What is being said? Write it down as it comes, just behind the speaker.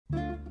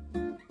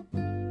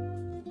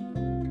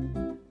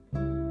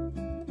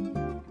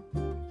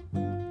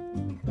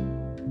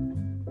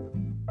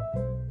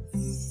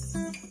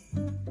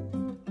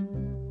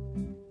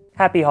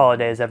Happy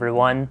holidays,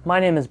 everyone. My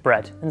name is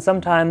Brett, and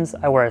sometimes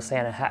I wear a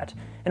Santa hat.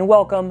 And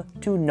welcome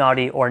to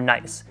Naughty or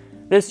Nice.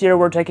 This year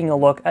we're taking a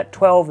look at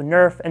 12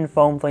 Nerf and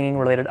foam flinging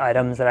related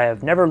items that I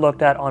have never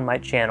looked at on my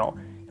channel.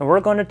 And we're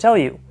going to tell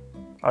you,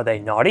 are they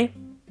naughty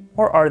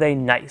or are they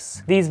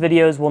nice? These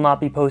videos will not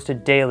be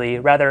posted daily,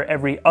 rather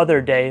every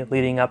other day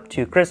leading up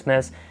to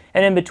Christmas,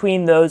 and in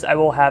between those I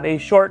will have a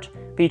short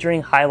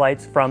featuring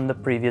highlights from the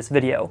previous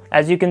video.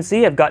 As you can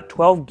see, I've got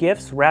 12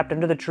 gifts wrapped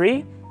under the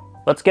tree.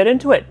 Let's get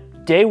into it.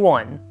 Day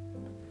 1.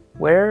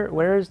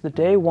 Where is the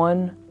day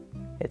 1?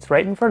 It's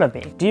right in front of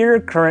me. Dear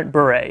current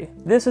Beret,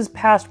 this is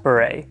past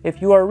Beret.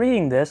 If you are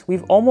reading this,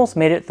 we've almost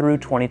made it through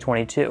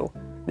 2022.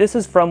 This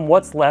is from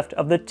what's left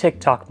of the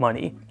TikTok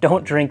money.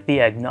 Don't drink the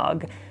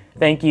eggnog.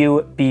 Thank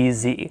you,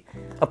 BZ.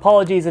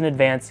 Apologies in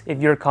advance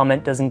if your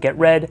comment doesn't get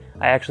read.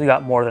 I actually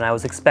got more than I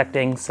was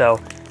expecting, so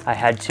I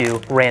had to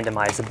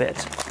randomize a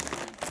bit.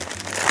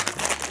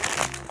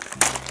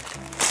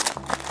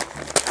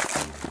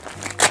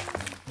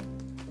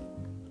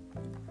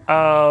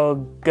 Oh,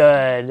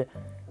 good.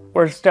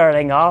 We're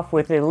starting off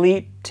with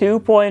Elite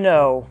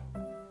 2.0.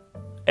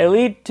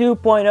 Elite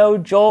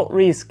 2.0 Jolt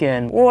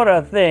reskin. What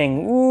a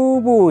thing.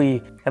 Ooh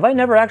boy. Have I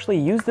never actually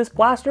used this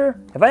blaster?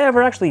 Have I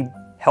ever actually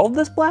held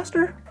this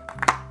blaster?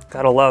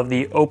 Gotta love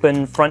the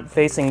open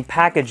front-facing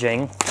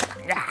packaging.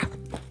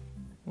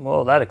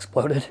 Whoa, that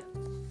exploded.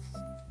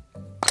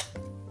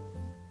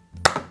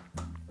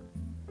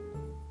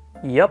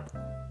 Yep,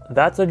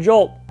 that's a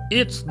Jolt.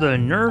 It's the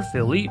Nerf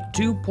Elite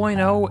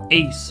 2.0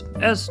 Ace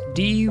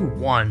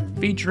SD1,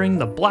 featuring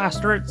the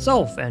blaster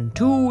itself and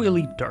 2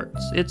 Elite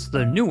darts. It's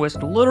the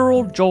newest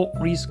literal Jolt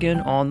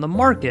reskin on the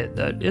market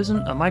that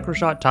isn't a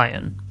Microshot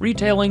tie-in.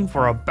 Retailing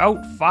for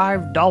about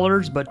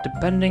 $5, but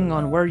depending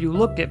on where you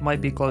look, it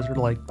might be closer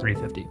to like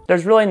 $3.50.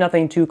 There's really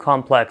nothing too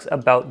complex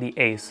about the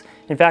Ace.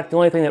 In fact, the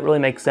only thing that really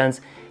makes sense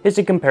is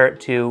to compare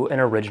it to an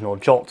original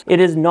Jolt. It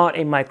is not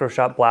a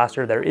Microshot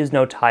blaster, there is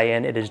no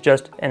tie-in, it is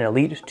just an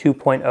Elite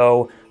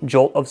 2.0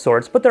 Jolt of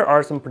sorts, but there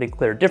are some pretty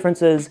clear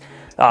differences.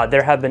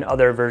 There have been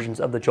other versions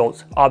of the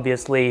Jolts,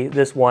 obviously,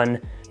 this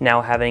one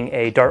now having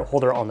a dart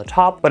holder on the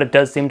top, but it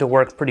does seem to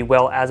work pretty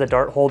well as a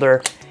dart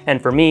holder. And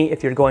for me,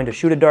 if you're going to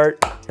shoot a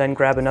dart, then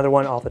grab another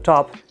one off the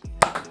top,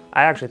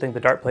 I actually think the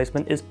dart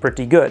placement is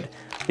pretty good.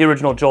 The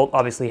original Jolt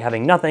obviously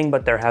having nothing,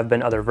 but there have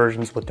been other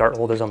versions with dart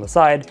holders on the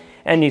side,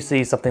 and you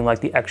see something like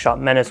the X-Shot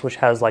Menace, which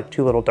has like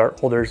 2 little dart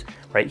holders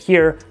right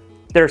here.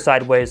 They're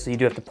sideways, so you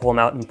do have to pull them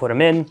out and put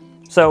them in.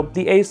 So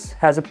the Ace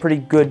has a pretty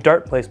good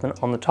dart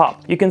placement on the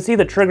top. You can see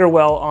the trigger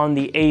well on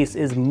the Ace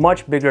is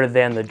much bigger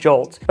than the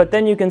Jolt, but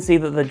then you can see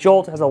that the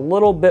Jolt has a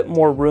little bit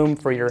more room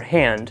for your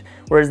hand,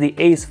 whereas the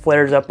Ace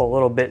flares up a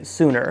little bit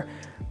sooner.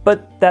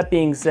 But that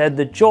being said,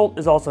 the Jolt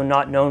is also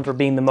not known for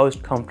being the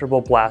most comfortable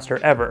blaster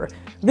ever.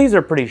 These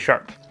are pretty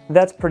sharp.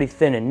 That's pretty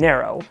thin and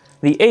narrow.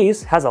 The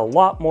Ace has a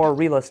lot more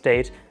real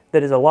estate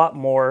that is a lot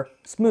more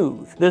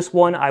smooth. This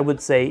one I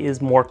would say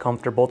is more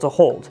comfortable to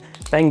hold.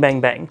 Bang,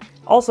 bang, bang.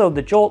 Also,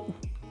 the Jolt,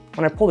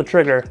 when I pull the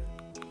trigger,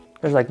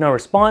 there's like no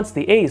response.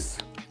 The Ace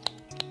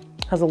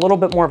has a little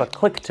bit more of a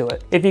click to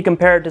it. If you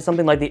compare it to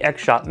something like the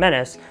X-Shot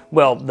Menace,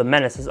 well, the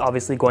Menace is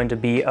obviously going to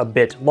be a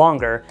bit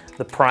longer.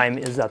 The prime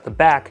is at the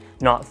back,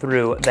 not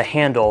through the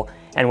handle.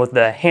 And with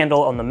the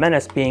handle on the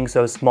Menace being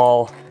so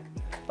small,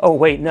 oh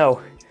wait,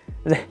 no,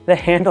 the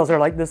handles are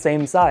like the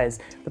same size.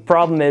 The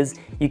problem is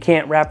you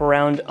can't wrap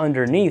around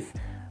underneath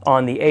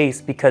on the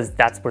Ace because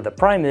that's where the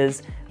prime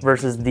is,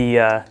 versus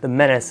the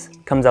Menace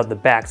comes out the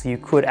back, so you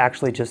could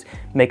actually just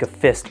make a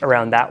fist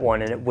around that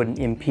one and it wouldn't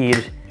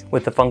impede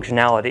with the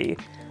functionality.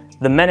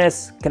 The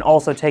Menace can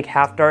also take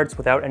half darts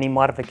without any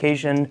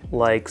modification,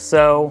 like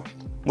so,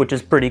 which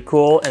is pretty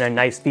cool and a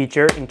nice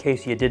feature in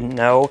case you didn't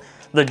know.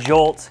 The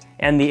Jolt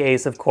and the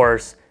Ace, of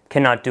course,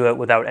 cannot do it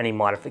without any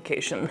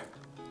modification.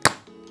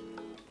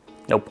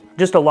 Nope.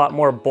 Just a lot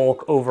more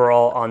bulk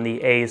overall on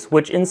the Ace,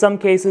 which in some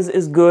cases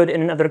is good,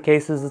 and in other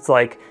cases it's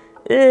like,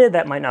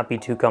 that might not be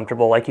too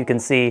comfortable. Like you can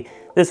see,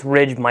 this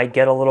ridge might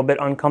get a little bit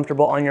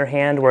uncomfortable on your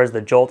hand, whereas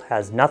the Jolt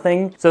has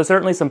nothing. So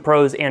certainly some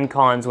pros and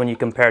cons when you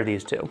compare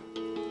these two.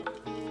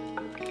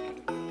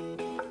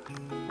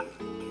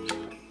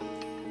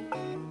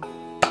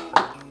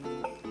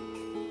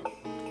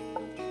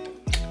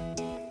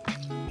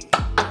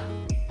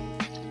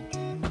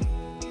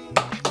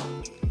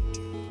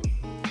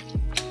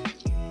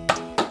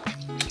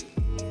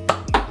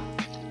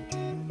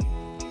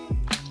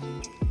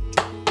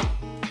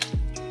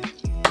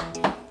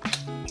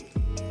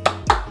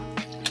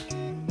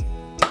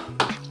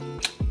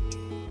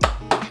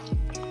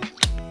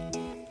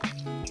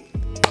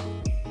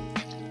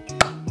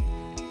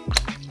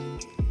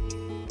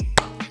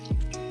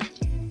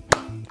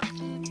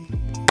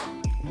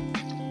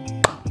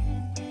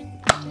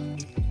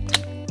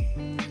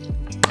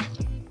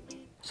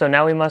 So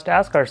now we must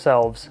ask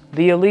ourselves,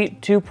 the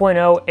Elite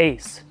 2.0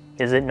 Ace,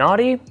 is it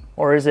naughty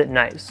or is it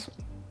nice?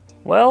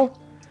 Well,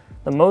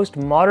 the most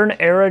modern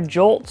era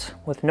Jolt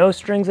with no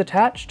strings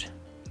attached?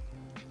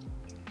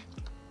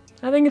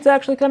 I think it's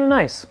actually kind of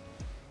nice.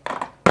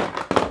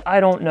 I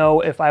don't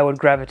know if I would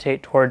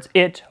gravitate towards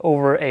it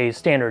over a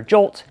standard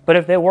Jolt, but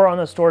if they were on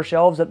the store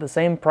shelves at the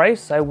same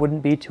price, I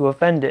wouldn't be too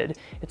offended.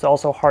 It's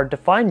also hard to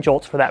find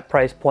Jolts for that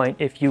price point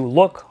if you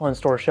look on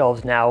store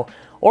shelves now,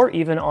 or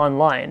even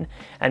online,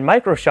 and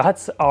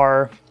microshots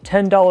are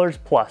 $10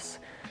 plus.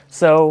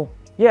 So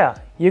yeah,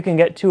 you can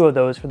get 2 of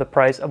those for the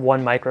price of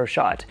 1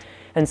 microshot.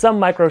 And some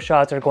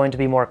microshots are going to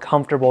be more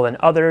comfortable than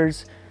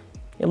others.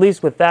 At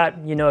least with that,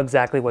 you know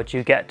exactly what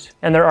you get.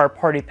 And there are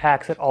party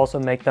packs that also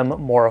make them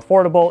more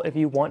affordable if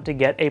you want to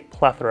get a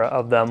plethora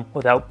of them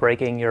without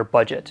breaking your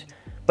budget.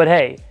 But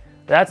hey,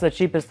 that's the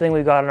cheapest thing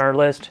we got on our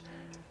list.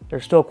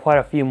 There's still quite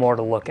a few more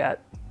to look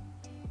at.